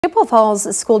Chippewa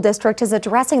Falls School District is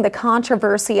addressing the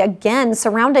controversy again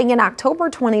surrounding an October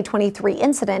 2023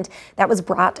 incident that was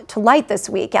brought to light this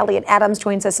week. Elliot Adams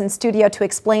joins us in studio to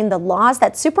explain the laws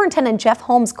that Superintendent Jeff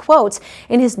Holmes quotes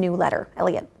in his new letter.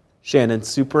 Elliot. Shannon,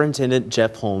 Superintendent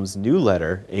Jeff Holmes' new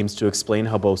letter aims to explain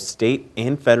how both state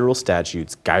and federal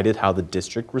statutes guided how the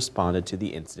district responded to the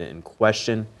incident in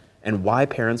question and why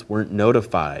parents weren't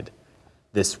notified.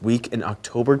 This week, an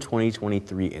October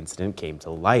 2023 incident came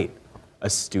to light. A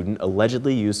student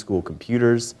allegedly used school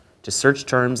computers to search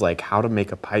terms like how to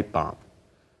make a pipe bomb.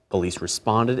 Police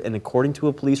responded and, according to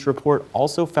a police report,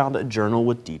 also found a journal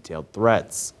with detailed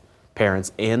threats.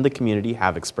 Parents and the community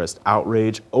have expressed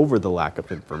outrage over the lack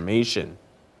of information.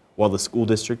 While the school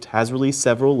district has released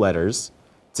several letters,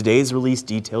 today's release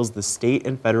details the state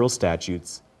and federal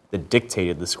statutes that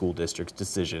dictated the school district's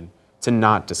decision to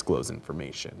not disclose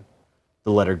information.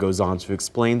 The letter goes on to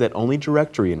explain that only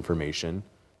directory information,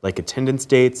 like attendance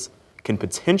dates, can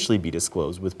potentially be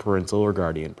disclosed with parental or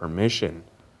guardian permission.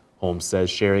 Holmes says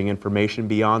sharing information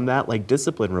beyond that, like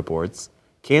discipline reports,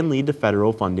 can lead to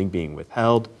federal funding being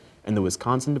withheld and the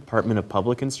Wisconsin Department of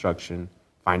Public Instruction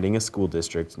finding a school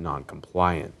district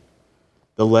non-compliant.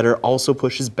 The letter also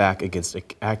pushes back against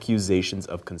accusations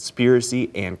of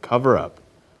conspiracy and cover-up.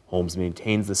 Holmes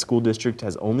maintains the school district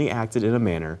has only acted in a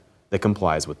manner that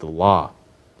complies with the law.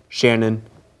 Shannon,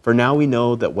 for now, we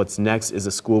know that what's next is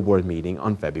a school board meeting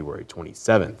on February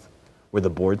 27th, where the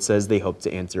board says they hope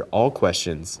to answer all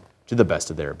questions to the best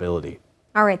of their ability.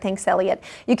 All right, thanks, Elliot.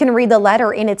 You can read the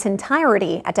letter in its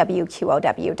entirety at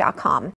WQOW.com.